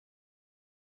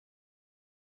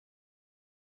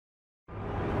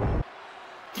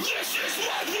This is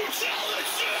what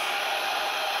brutality!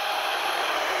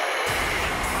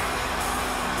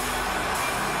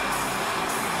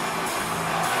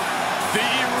 The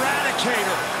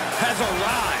Eradicator has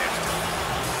arrived.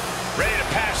 Ready to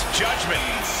pass judgment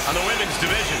on the women's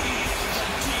division.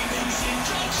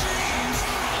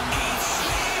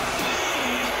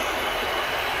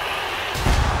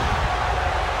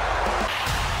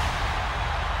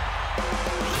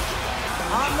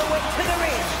 On the way to the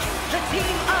ring, the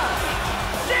team of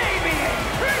Damian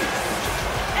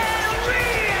and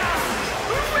Rhea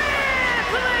Ripley!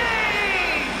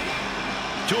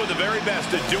 Two of the very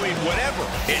best at doing whatever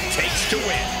it takes to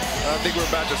win. I think we're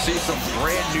about to see some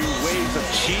brand new ways of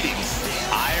cheating.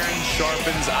 Iron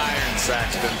sharpens iron,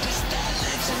 Saxton.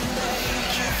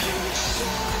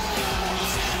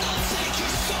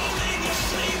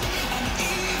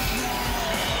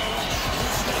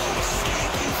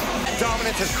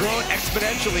 Dominance has grown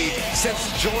exponentially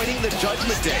since joining the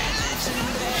Judgment Day.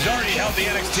 She's already held the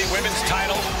NXT Women's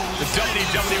title, the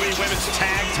WWE Women's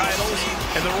Tag titles,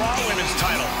 and the Raw Women's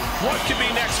title. What could be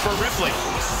next for Ripley?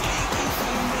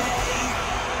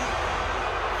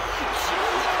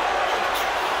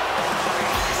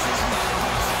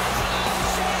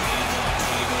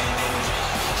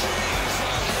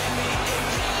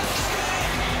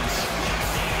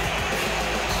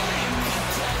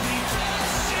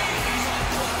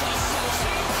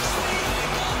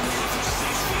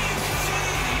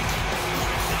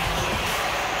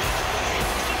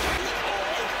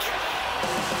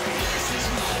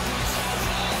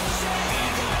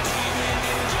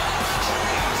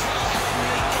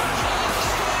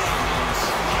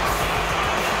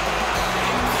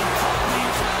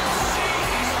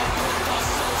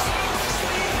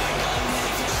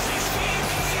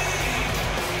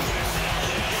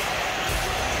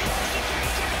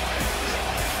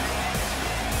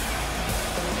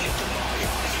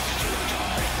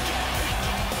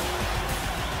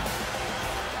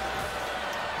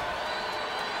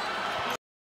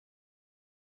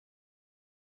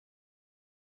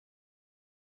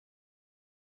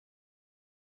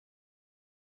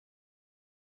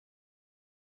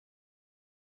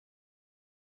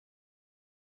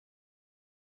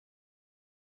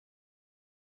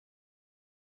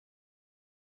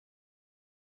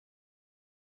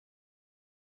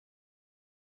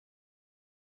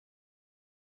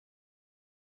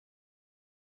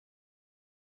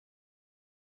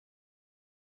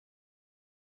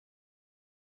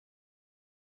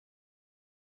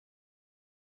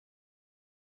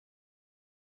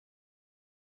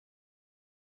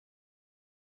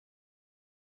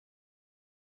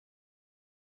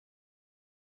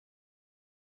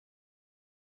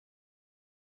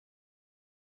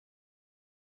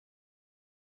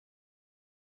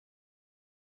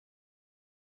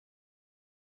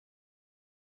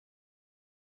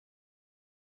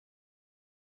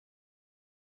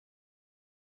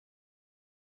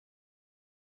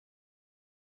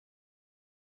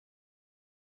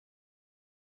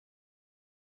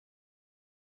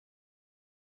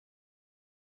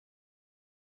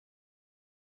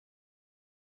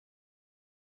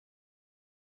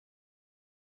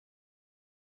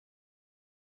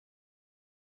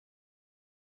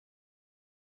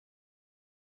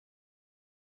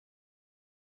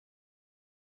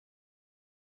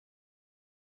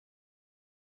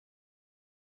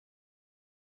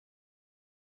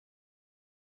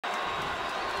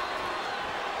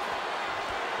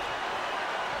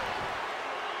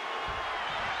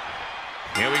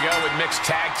 Here we go with mixed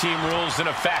tag team rules in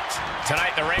effect.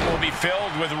 Tonight the ring will be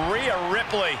filled with Rhea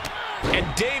Ripley and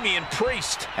Damian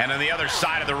Priest. And on the other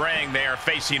side of the ring, they are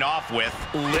facing off with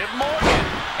Liv Morgan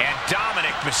and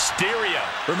Dominik Mysterio.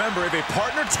 Remember, if a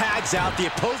partner tags out, the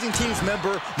opposing team's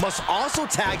member must also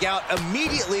tag out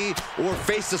immediately or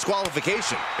face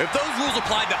disqualification. If those rules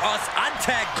applied to us, I'd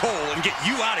tag Cole and get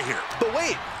you out of here. But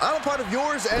wait, I'm a part of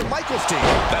yours and Michael's team.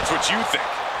 That's what you think.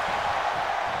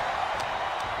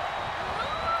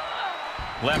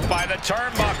 Left by the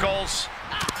turnbuckles.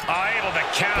 Able to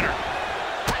counter.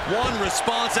 One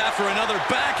response after another.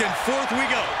 Back and forth we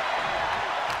go.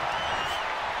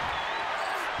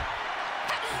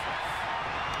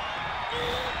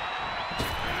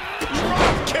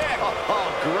 Drop kick.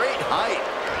 Oh, great height.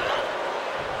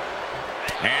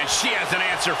 And she has an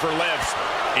answer for Liv.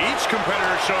 Each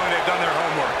competitor showing they've done their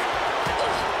homework.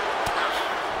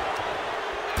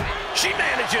 She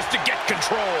manages to get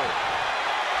control.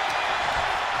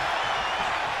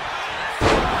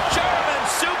 Cherem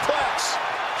suplex.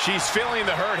 She's feeling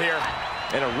the hurt here.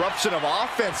 An eruption of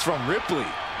offense from Ripley.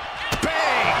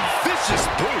 Bang! Vicious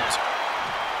boot.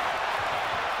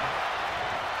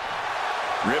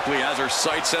 Ripley has her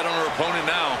sights set on her opponent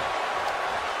now.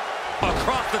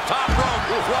 Across the top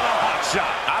rope. What a hot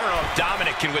shot. I don't know if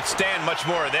Dominik can withstand much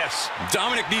more of this.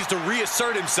 Dominik needs to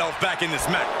reassert himself back in this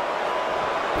match.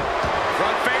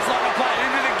 Front face lock applied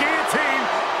into the guillotine.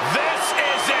 This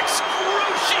is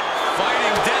excruciating.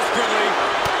 Fighting desperately.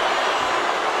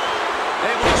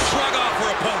 Able to shrug off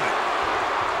her opponent.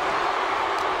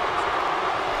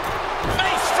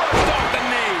 Face first off the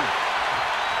knee.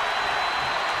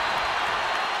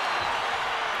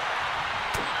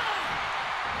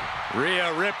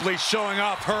 Rhea Ripley showing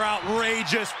off her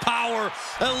outrageous power.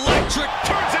 Electric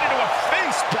Turns it into a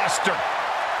face buster.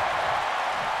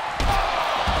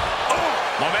 Oh,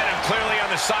 momentum clearly on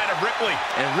the side of Ripley.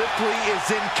 And Ripley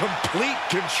is in complete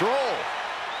control.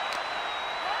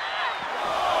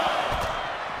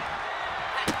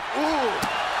 Ooh.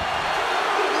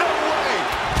 No way.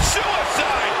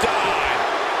 Suicide dive.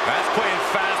 That's playing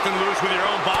fast and loose with your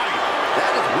own body.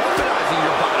 That is weaponizing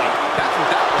your body. That's what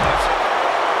that was.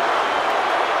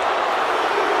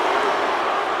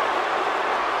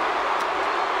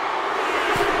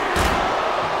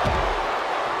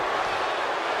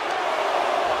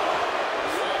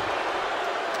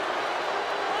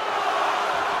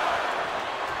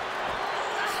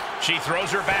 She throws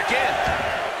her back in.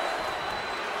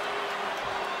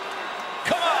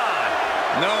 Come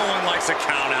on! No one likes a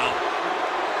count out.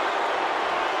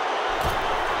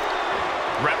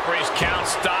 Referee's count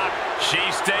stop. She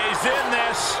stays in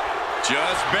this.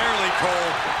 Just barely,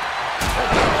 Cole. Oh,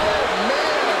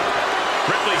 man.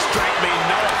 Ripley's strength being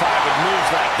nullified with moves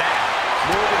like that.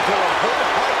 Morgan put her whole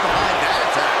heart behind that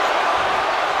attack.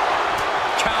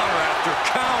 Counter after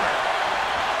counter.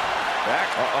 Back.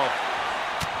 Uh-oh.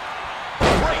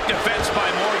 Great defense by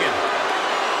Morgan.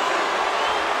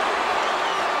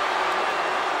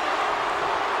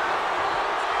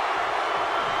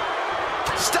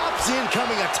 Stops the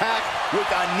incoming attack with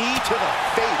a knee to the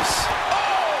face.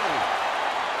 Oh!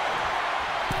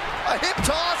 A hip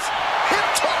toss. Hip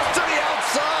toss to the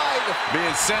outside.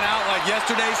 Being sent out like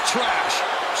yesterday's trash.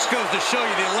 Just goes to show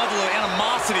you the level of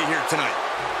animosity here tonight.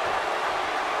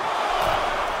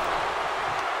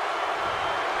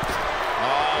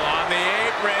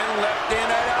 Lifting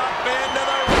it up into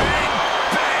the ring.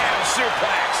 Bam!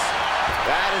 Suplex.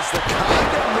 That is the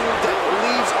kind of move that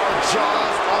leaves our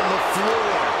jaws on the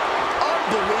floor.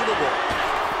 Unbelievable.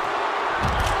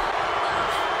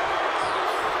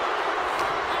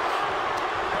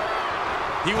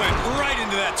 He went right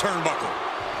into that turnbuckle.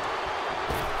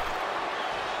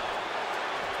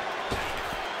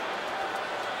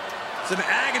 It's an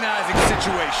agonizing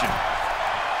situation.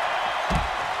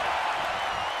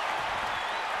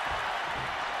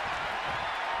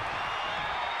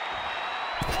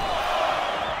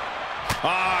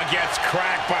 Gets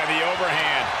cracked by the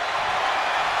overhand.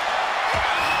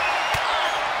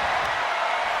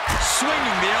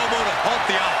 Swinging the elbow to halt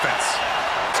the offense.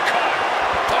 It's caught.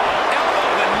 Oh, elbow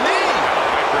to the knee.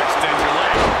 Hyperextend your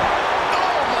leg.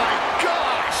 Oh, my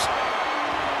gosh.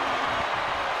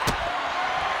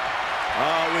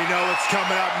 Oh, we know what's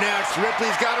coming up next.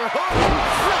 Ripley's got her hook.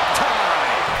 Flip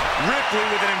time. Ripley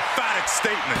with an emphatic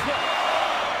statement.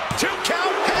 2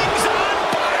 count. Hangs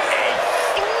on by a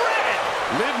thread.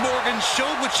 Liv Morgan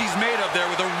showed what she's made of there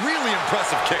with a really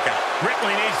impressive kick out.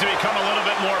 Ripley needs to become a little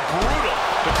bit more brutal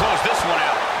to close this one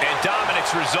out. And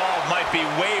Dominik's resolve might be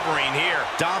wavering here.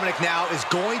 Dominik now is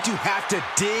going to have to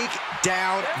dig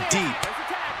down deep.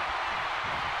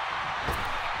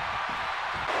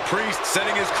 Priest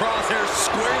setting his crosshairs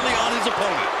squarely on his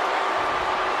opponent.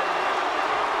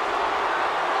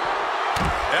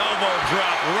 Elbow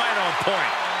drop right on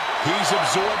point. He's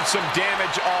absorbed some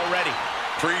damage already.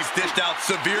 Priest dished out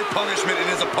severe punishment, and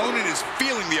his opponent is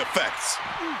feeling the effects.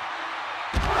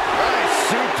 Nice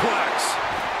suplex.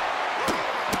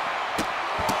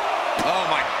 Oh,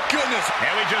 my goodness.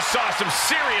 And we just saw some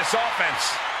serious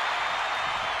offense.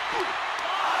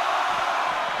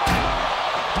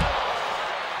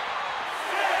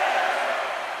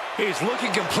 He's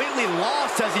looking completely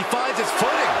lost as he finds his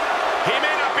footing. He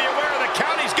may not be aware of the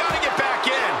count. He's got to get back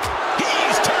in.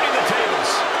 He's turning the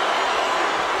tables.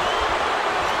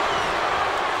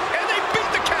 And they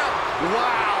beat the count.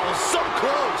 Wow, so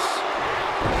close.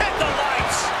 Hit the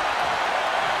lights.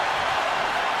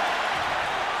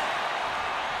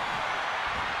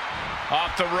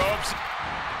 Off the ropes.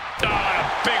 Oh, and a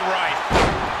big right.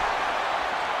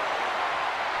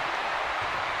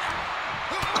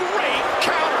 Great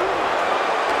counter.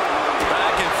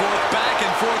 Back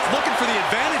and forth, looking for the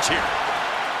advantage here.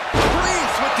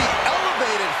 Priest with the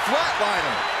elevated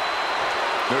flatliner.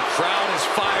 The crowd is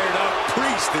fired up.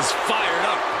 Priest is fired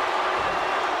up.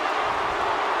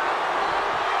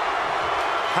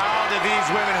 of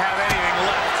these women have anything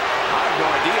left? I have no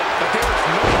idea, but there is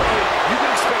no way you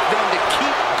can expect them to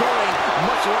keep going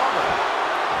much longer.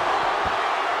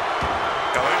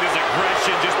 Oh, it is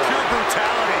aggression, just pure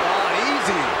brutality. Come on,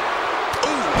 easy.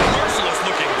 Ooh, merciless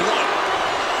looking blow.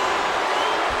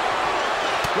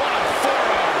 What a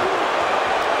forearm.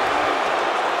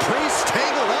 Priest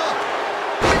tangled up.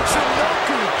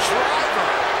 Michinoku driver.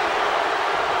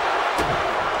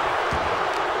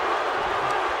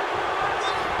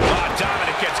 Oh,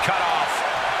 Dominik gets cut off.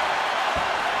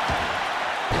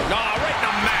 Oh, right in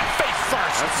the mat, face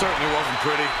first. That certainly wasn't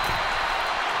pretty.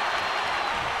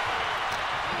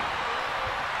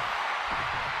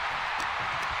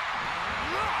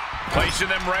 Placing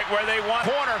them right where they want.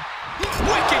 Corner.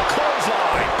 Wicked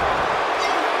clothesline.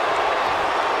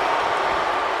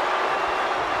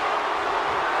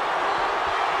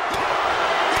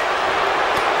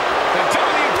 The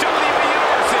WWE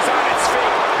Universe is on its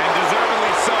feet. And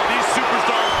deservedly so. These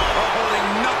superstars are holding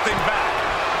nothing back.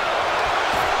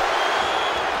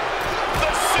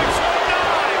 The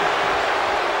 619.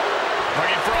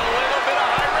 Bringing for a little bit of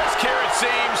high risk here, it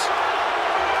seems.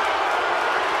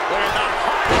 Look at the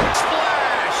high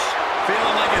splash.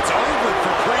 Feeling like it's over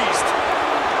for Priest.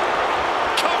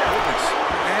 Cover.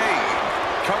 Hey,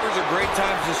 covers are great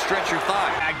times to stretch your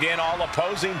thigh. Tagged in, all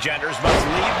opposing genders must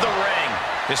leave the ring.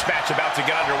 This match about to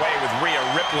get underway with Rhea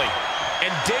Ripley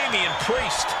and Damian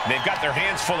Priest. They've got their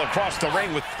hands full across the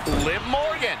ring with Liv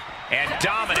Morgan and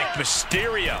Dominik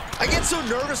Mysterio. I get so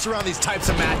nervous around these types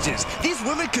of matches. These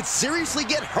women could seriously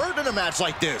get hurt in a match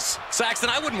like this. Saxton,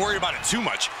 I wouldn't worry about it too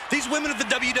much. These women of the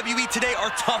WWE today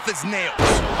are tough as nails.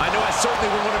 I know I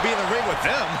certainly wouldn't want to be in the ring with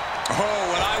them.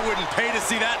 Oh, and I wouldn't pay to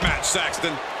see that match,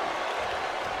 Saxton.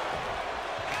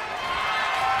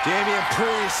 Damian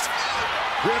Priest,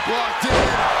 grip locked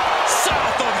in.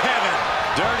 South of heaven.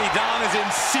 Dirty Dom is in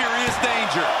serious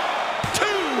danger. 2.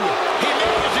 He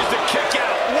manages to kick out.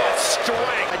 What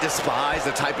strength. I despise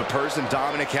the type of person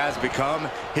Dominik has become.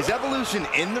 His evolution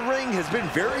in the ring has been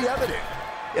very evident.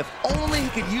 If only he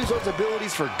could use those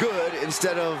abilities for good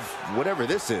instead of whatever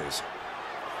this is.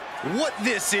 What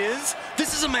this is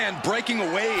a man breaking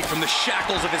away from the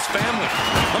shackles of his family.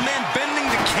 A man bending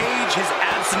the cage his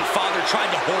absent father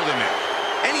tried to hold him in.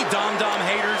 Any Dom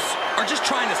haters are just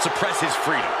trying to suppress his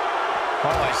freedom.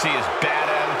 All I see is bad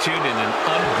attitude and an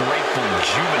ungrateful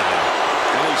juvenile.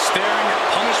 And he's staring at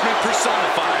punishment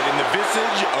personified in the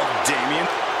visage of Damian.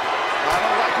 I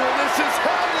don't like where this is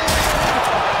headed.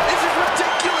 This is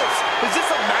ridiculous. Is this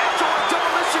a match or a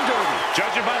demolition derby?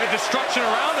 Judging by the destruction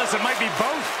around us, it might be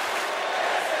both.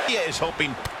 He is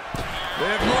hoping.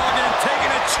 Liv Morgan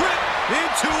taking a trip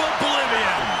into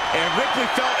oblivion. And Ripley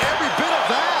felt every bit of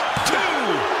that. 2.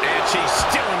 And she's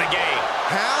still in the game.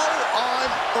 How on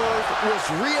earth was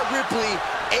Rhea Ripley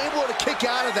able to kick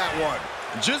out of that one?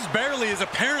 Just barely is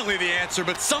apparently the answer,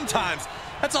 but sometimes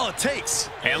that's all it takes.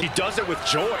 And he does it with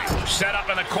joy. Set up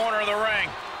in the corner of the ring.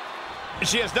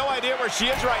 She has no idea where she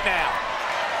is right now.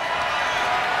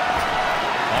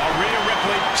 Oh, Rhea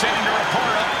Ripley sending her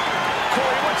opponent up.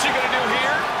 Corey, what's she going to do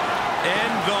here?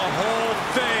 End the whole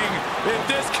thing. If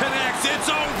this connects,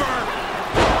 it's over.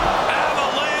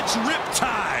 Avalanche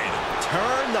Riptide.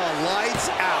 Turn the lights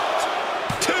out.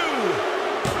 2.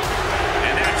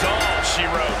 And that's all she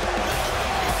wrote.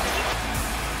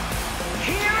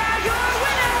 Here are your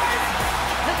winners,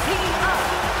 the team of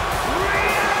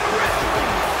Rhea Ripley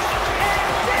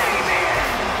and Damian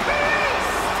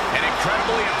Priest. An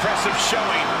incredibly impressive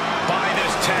showing by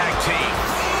this tag team.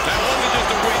 That wasn't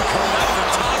just a win, Curta.